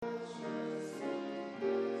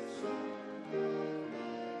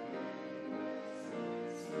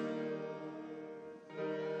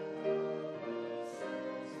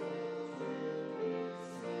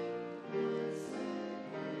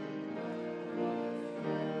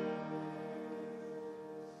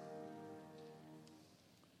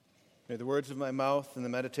May the words of my mouth and the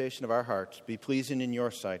meditation of our hearts be pleasing in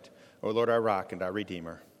your sight, O Lord, our rock and our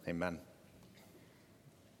Redeemer. Amen.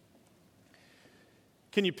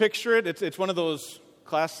 Can you picture it? It's one of those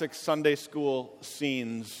classic Sunday school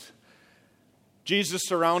scenes. Jesus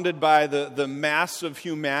surrounded by the mass of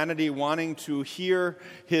humanity wanting to hear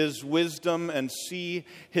his wisdom and see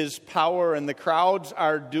his power, and the crowds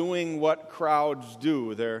are doing what crowds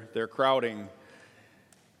do. They're crowding.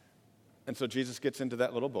 And so Jesus gets into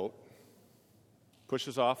that little boat,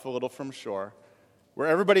 pushes off a little from shore, where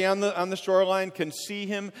everybody on the shoreline can see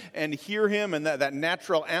him and hear him, and that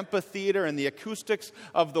natural amphitheater and the acoustics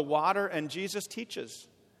of the water, and Jesus teaches.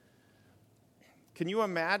 Can you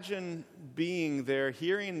imagine being there,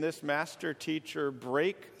 hearing this master teacher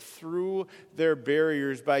break through their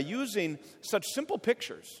barriers by using such simple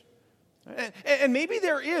pictures? And maybe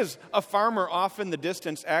there is a farmer off in the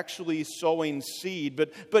distance actually sowing seed,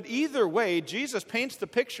 but either way, Jesus paints the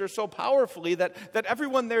picture so powerfully that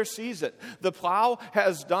everyone there sees it. The plow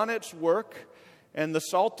has done its work, and the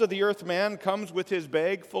salt of the earth man comes with his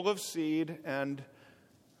bag full of seed, and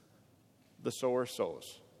the sower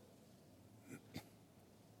sows.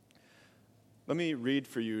 Let me read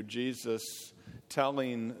for you Jesus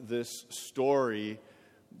telling this story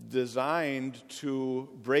designed to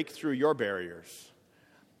break through your barriers,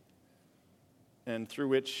 and through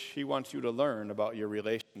which he wants you to learn about your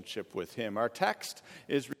relationship with him. Our text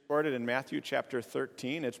is recorded in Matthew chapter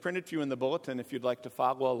 13. It's printed for you in the bulletin if you'd like to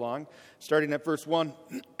follow along. Starting at verse 1,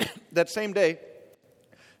 that same day,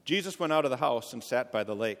 Jesus went out of the house and sat by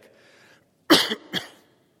the lake.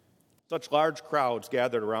 Such large crowds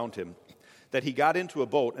gathered around him that he got into a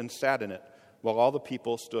boat and sat in it, while all the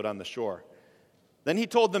people stood on the shore. Then he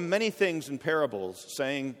told them many things in parables,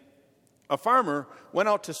 saying, "A farmer went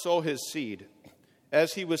out to sow his seed.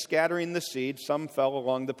 As he was scattering the seed, some fell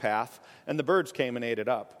along the path, and the birds came and ate it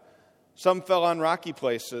up. Some fell on rocky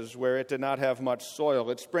places where it did not have much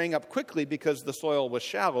soil. It sprang up quickly because the soil was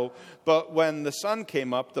shallow, but when the sun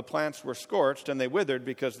came up, the plants were scorched, and they withered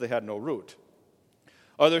because they had no root.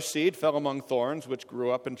 Other seed fell among thorns, which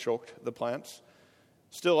grew up and choked the plants.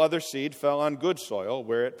 Still other seed fell on good soil,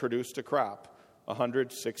 where it produced a crop,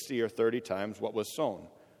 100, 60, or 30 times what was sown.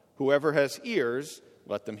 Whoever has ears,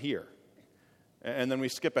 let them hear." And then we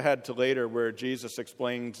skip ahead to later, where Jesus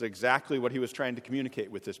explains exactly what he was trying to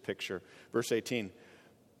communicate with this picture. Verse 18,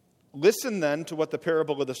 "Listen then to what the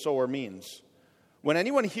parable of the sower means. When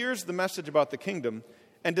anyone hears the message about the kingdom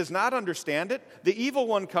and does not understand it, the evil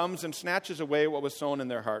one comes and snatches away what was sown in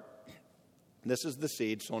their heart. This is the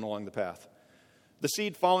seed sown along the path. The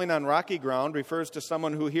seed falling on rocky ground refers to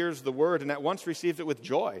someone who hears the word and at once receives it with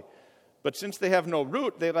joy. But since they have no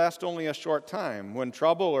root, they last only a short time. When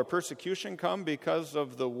trouble or persecution come because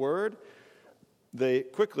of the word, they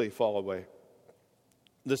quickly fall away.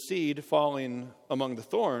 The seed falling among the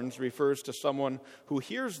thorns refers to someone who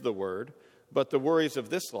hears the word, but the worries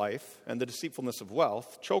of this life and the deceitfulness of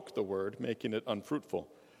wealth choke the word, making it unfruitful.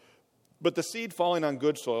 But the seed falling on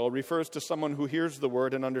good soil refers to someone who hears the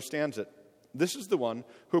word and understands it. This is the one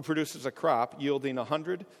who produces a crop yielding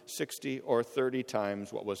 100, 60, or 30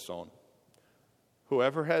 times what was sown.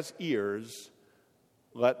 Whoever has ears,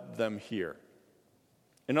 let them hear."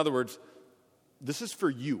 In other words, this is for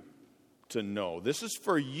you to know. This is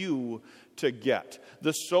for you to get.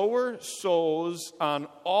 The sower sows on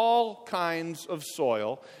all kinds of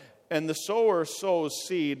soil, and the sower sows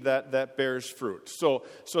seed that bears fruit. So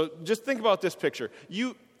just think about this picture.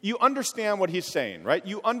 You understand what he's saying, right?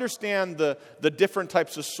 You understand the different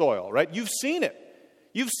types of soil, right? You've seen it.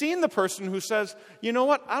 You've seen the person who says, "You know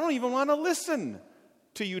what? I don't even want to listen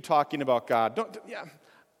to you talking about God.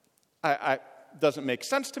 Doesn't make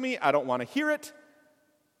sense to me. I don't want to hear it."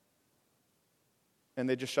 And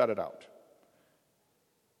they just shut it out.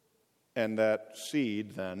 And that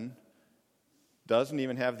seed then doesn't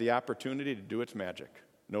even have the opportunity to do its magic.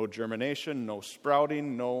 No germination, no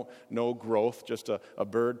sprouting, no growth, just a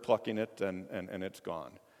bird plucking it and it's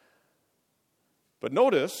gone. But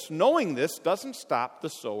notice, knowing this doesn't stop the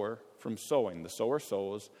sower from sowing. The sower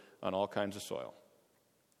sows on all kinds of soil.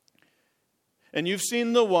 And you've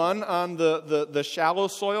seen the one on the shallow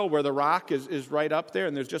soil where the rock is right up there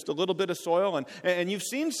and there's just a little bit of soil. And you've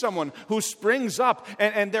seen someone who springs up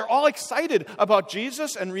and they're all excited about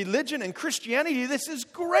Jesus and religion and Christianity. This is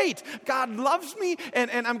great. God loves me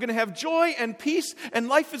and I'm going to have joy and peace and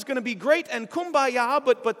life is going to be great and kumbaya.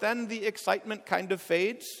 But then the excitement kind of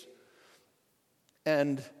fades.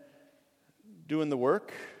 And doing the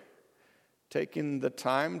work, taking the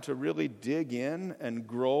time to really dig in and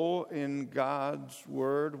grow in God's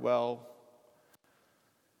word, well,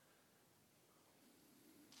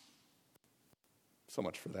 so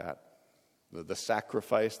much for that. the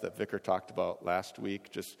sacrifice that Vicar talked about last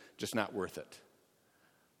week, just not worth it.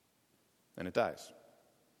 And it dies,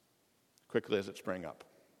 quickly as it sprang up.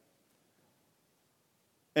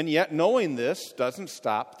 And yet, knowing this doesn't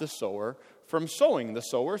stop the sower from sowing. The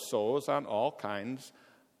sower sows on all kinds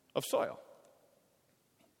of soil.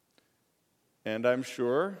 And I'm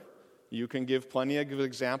sure you can give plenty of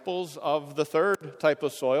examples of the third type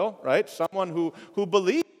of soil, right? Someone who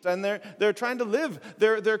believes and they're trying to live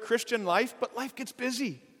their Christian life, but life gets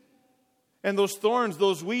busy. And those thorns,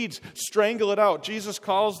 those weeds, strangle it out. Jesus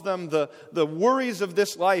calls them the worries of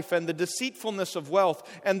this life and the deceitfulness of wealth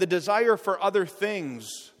and the desire for other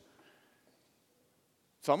things.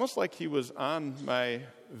 It's almost like he was on my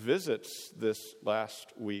visits this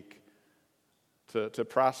last week to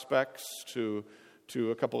prospects, to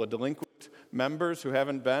a couple of delinquent members who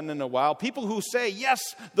haven't been in a while. People who say,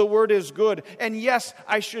 yes, the word is good, and yes,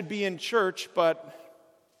 I should be in church, but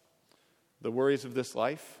the worries of this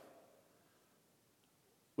life.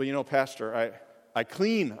 Well, Pastor, I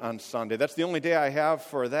clean on Sunday. That's the only day I have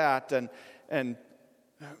for that, and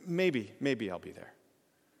maybe I'll be there.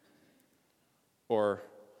 Or,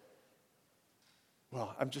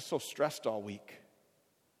 well, I'm just so stressed all week.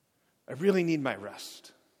 I really need my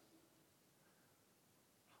rest.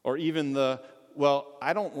 Or even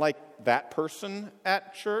I don't like that person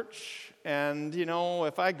at church, and,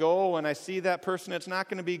 if I go and I see that person, it's not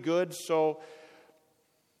going to be good, so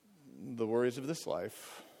the worries of this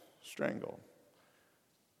life strangle.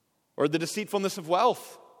 Or the deceitfulness of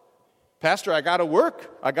wealth. Pastor, I got to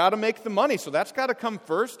work. I got to make the money, so that's got to come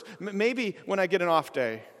first. Maybe when I get an off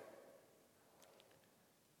day.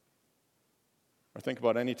 Or think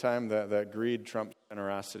about any time that greed trumps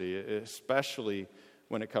generosity, especially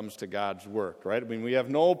when it comes to God's work, right? I mean, we have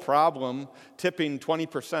no problem tipping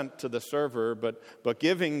 20% to the server, but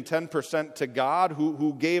giving 10% to God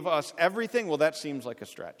who gave us everything, well, that seems like a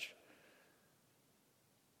stretch.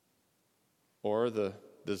 Or the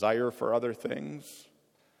desire for other things.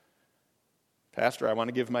 Pastor, I want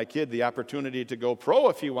to give my kid the opportunity to go pro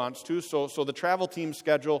if he wants to, so the travel team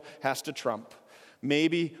schedule has to trump.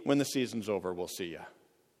 Maybe when the season's over, we'll see you.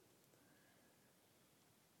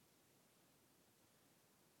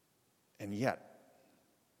 And yet,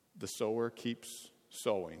 the sower keeps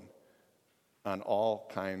sowing on all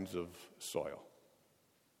kinds of soil.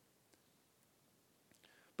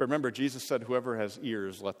 But remember, Jesus said, whoever has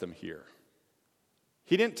ears, let them hear.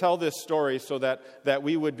 He didn't tell this story so that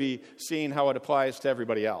we would be seeing how it applies to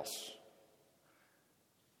everybody else.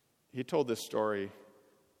 He told this story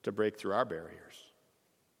to break through our barriers.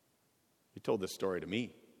 He told this story to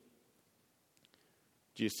me.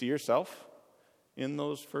 Do you see yourself in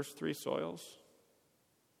those first three soils?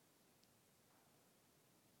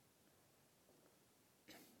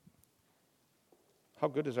 How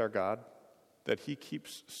good is our God that He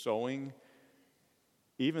keeps sowing,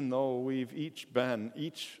 even though we've each been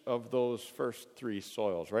each of those first three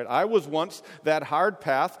soils, right? I was once that hard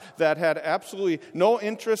path that had absolutely no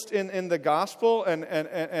interest in the gospel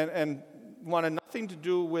and wanted nothing to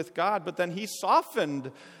do with God, but then He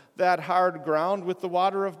softened that hard ground with the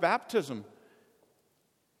water of baptism.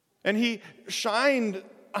 And He shined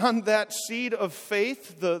on that seed of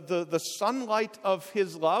faith, the sunlight of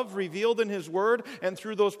His love revealed in His word, and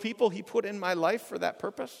through those people He put in my life for that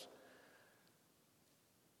purpose.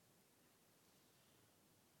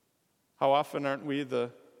 How often aren't we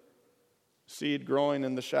the seed growing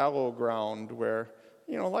in the shallow ground where,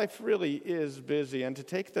 life really is busy, and to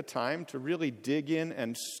take the time to really dig in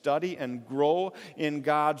and study and grow in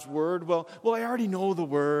God's word, well, I already know the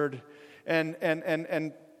word, and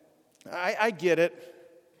I get it.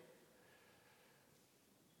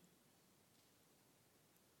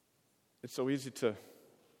 It's so easy to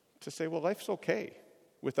say, well, life's okay,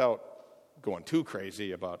 without going too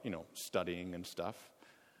crazy about, studying and stuff.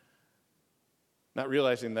 Not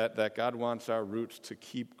realizing that God wants our roots to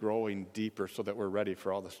keep growing deeper so that we're ready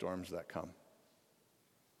for all the storms that come.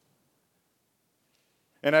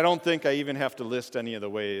 And I don't think I even have to list any of the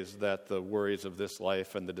ways that the worries of this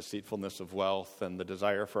life and the deceitfulness of wealth and the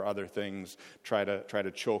desire for other things try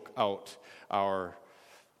to choke out our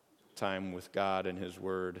time with God and His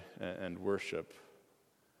Word and worship.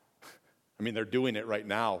 I mean, they're doing it right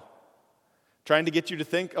now. Trying to get you to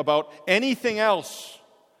think about anything else.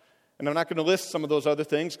 And I'm not going to list some of those other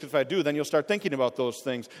things, because if I do, then you'll start thinking about those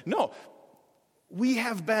things. No, we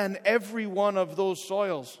have been every one of those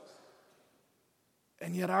soils.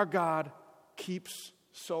 And yet our God keeps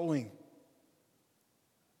sowing.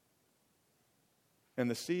 And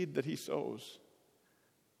the seed that He sows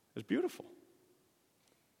is beautiful.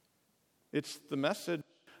 It's the message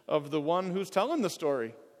of the one who's telling the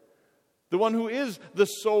story. the one who is the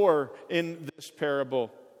sower in this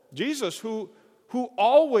parable. Jesus, who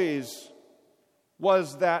always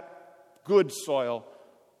was that good soil,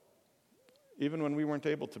 even when we weren't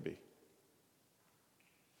able to be.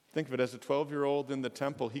 Think of it, as a 12-year-old in the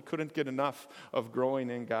temple, he couldn't get enough of growing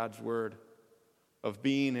in God's Word, of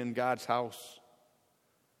being in God's house.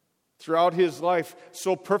 Throughout his life,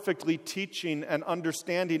 so perfectly teaching and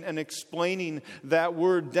understanding and explaining that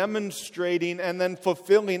Word, demonstrating and then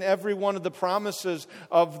fulfilling every one of the promises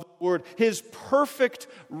of the Word. His perfect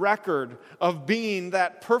record of being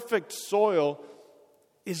that perfect soil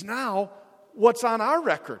is now what's on our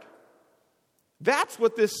record. That's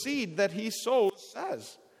what this seed that he sows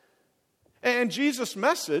says. And Jesus'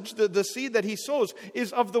 message, the seed that he sows,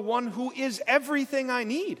 is of the one who is everything I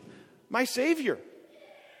need, my Savior.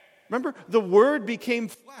 Remember, the Word became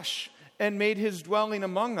flesh and made his dwelling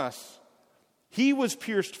among us. He was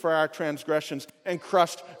pierced for our transgressions and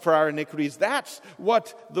crushed for our iniquities. That's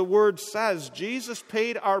what the Word says. Jesus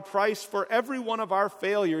paid our price for every one of our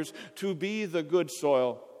failures to be the good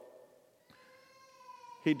soil.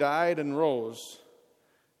 He died and rose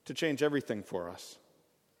to change everything for us.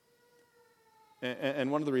 And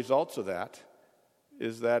one of the results of that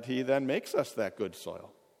is that he then makes us that good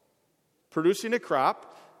soil, producing a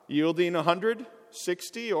crop yielding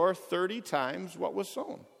 160 or 30 times what was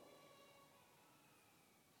sown.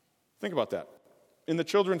 Think about that. In the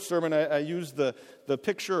children's sermon, I used the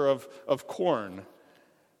picture of corn.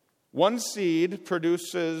 One seed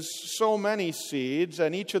produces so many seeds,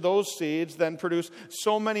 and each of those seeds then produce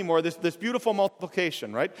so many more. This beautiful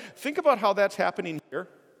multiplication, right? Think about how that's happening here.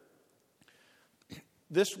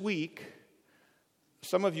 This week,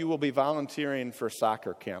 some of you will be volunteering for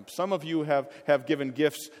soccer camp. Some of you have given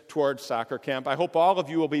gifts towards soccer camp. I hope all of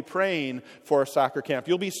you will be praying for soccer camp.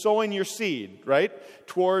 You'll be sowing your seed, right,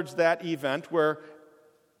 towards that event where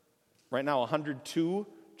right now 102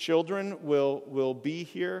 children will be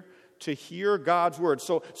here to hear God's word.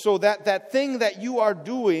 So that thing that you are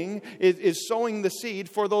doing is sowing the seed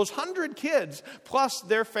for those 100 kids, plus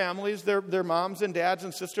their families, their moms and dads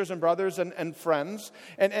and sisters and brothers and friends.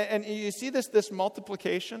 And you see this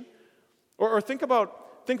multiplication? Or think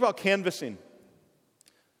about canvassing.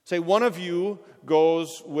 Say one of you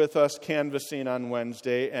goes with us canvassing on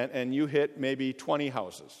Wednesday, and you hit maybe 20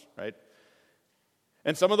 houses, right?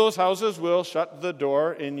 And some of those houses will shut the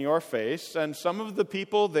door in your face, and some of the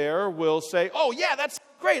people there will say, "Oh, yeah, that's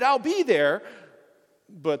great, I'll be there."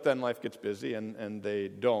 But then life gets busy, and they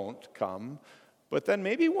don't come. But then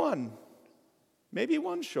maybe one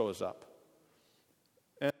shows up,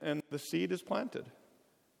 and the seed is planted,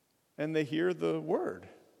 and they hear the word,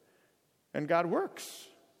 and God works,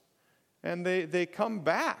 and they come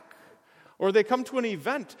back. Or they come to an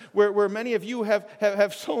event where many of you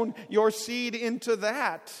have sown your seed into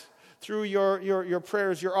that through your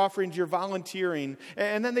prayers, your offerings, your volunteering.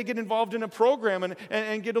 And then they get involved in a program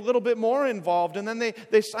and get a little bit more involved. And then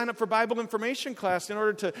they sign up for Bible information class in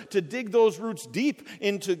order to dig those roots deep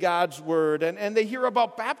into God's Word. And they hear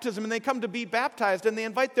about baptism and they come to be baptized. And they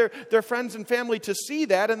invite their friends and family to see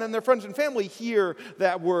that. And then their friends and family hear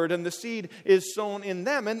that Word. And the seed is sown in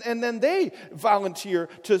them. And then they volunteer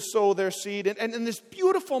to sow their seed. And this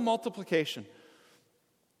beautiful multiplication.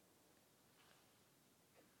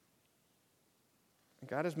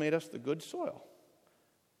 God has made us the good soil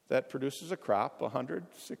that produces a crop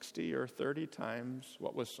 160 or 30 times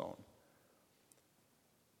what was sown.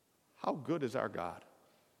 How good is our God?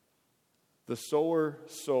 The sower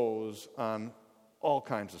sows on all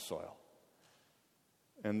kinds of soil.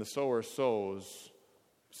 And the sower sows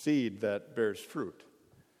seed that bears fruit.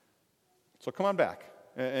 So come on back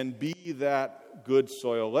and be that good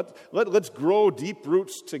soil. Let's grow deep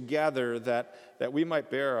roots together that we might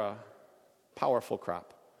bear a powerful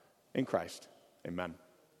crop in Christ. Amen.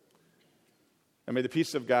 And may the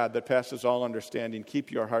peace of God that passes all understanding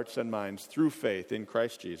keep your hearts and minds through faith in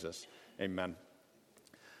Christ Jesus. Amen.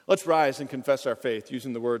 Let's rise and confess our faith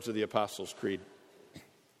using the words of the Apostles' Creed.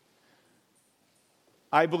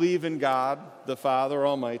 I believe in God, the Father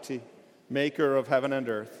Almighty, maker of heaven and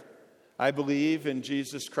earth. I believe in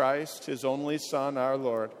Jesus Christ, his only Son, our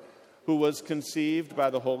Lord, who was conceived by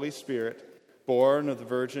the Holy Spirit, born of the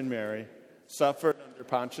Virgin Mary, suffered under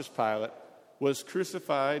Pontius Pilate, was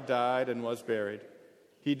crucified, died, and was buried.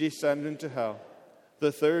 He descended into hell.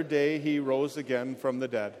 The third day he rose again from the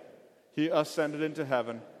dead. He ascended into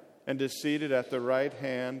heaven and is seated at the right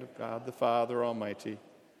hand of God the Father Almighty.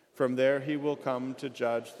 From there he will come to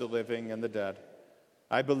judge the living and the dead.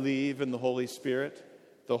 I believe in the Holy Spirit,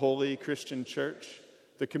 the holy Christian church,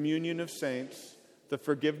 the communion of saints, the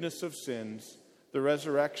forgiveness of sins, the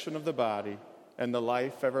resurrection of the body, and the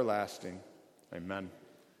life everlasting. Amen.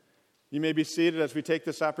 You may be seated as we take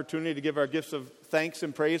this opportunity to give our gifts of thanks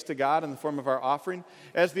and praise to God in the form of our offering.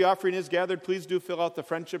 As the offering is gathered, please do fill out the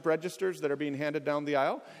friendship registers that are being handed down the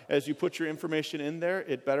aisle. As you put your information in there,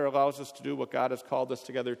 it better allows us to do what God has called us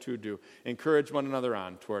together to do. Encourage one another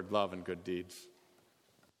on toward love and good deeds.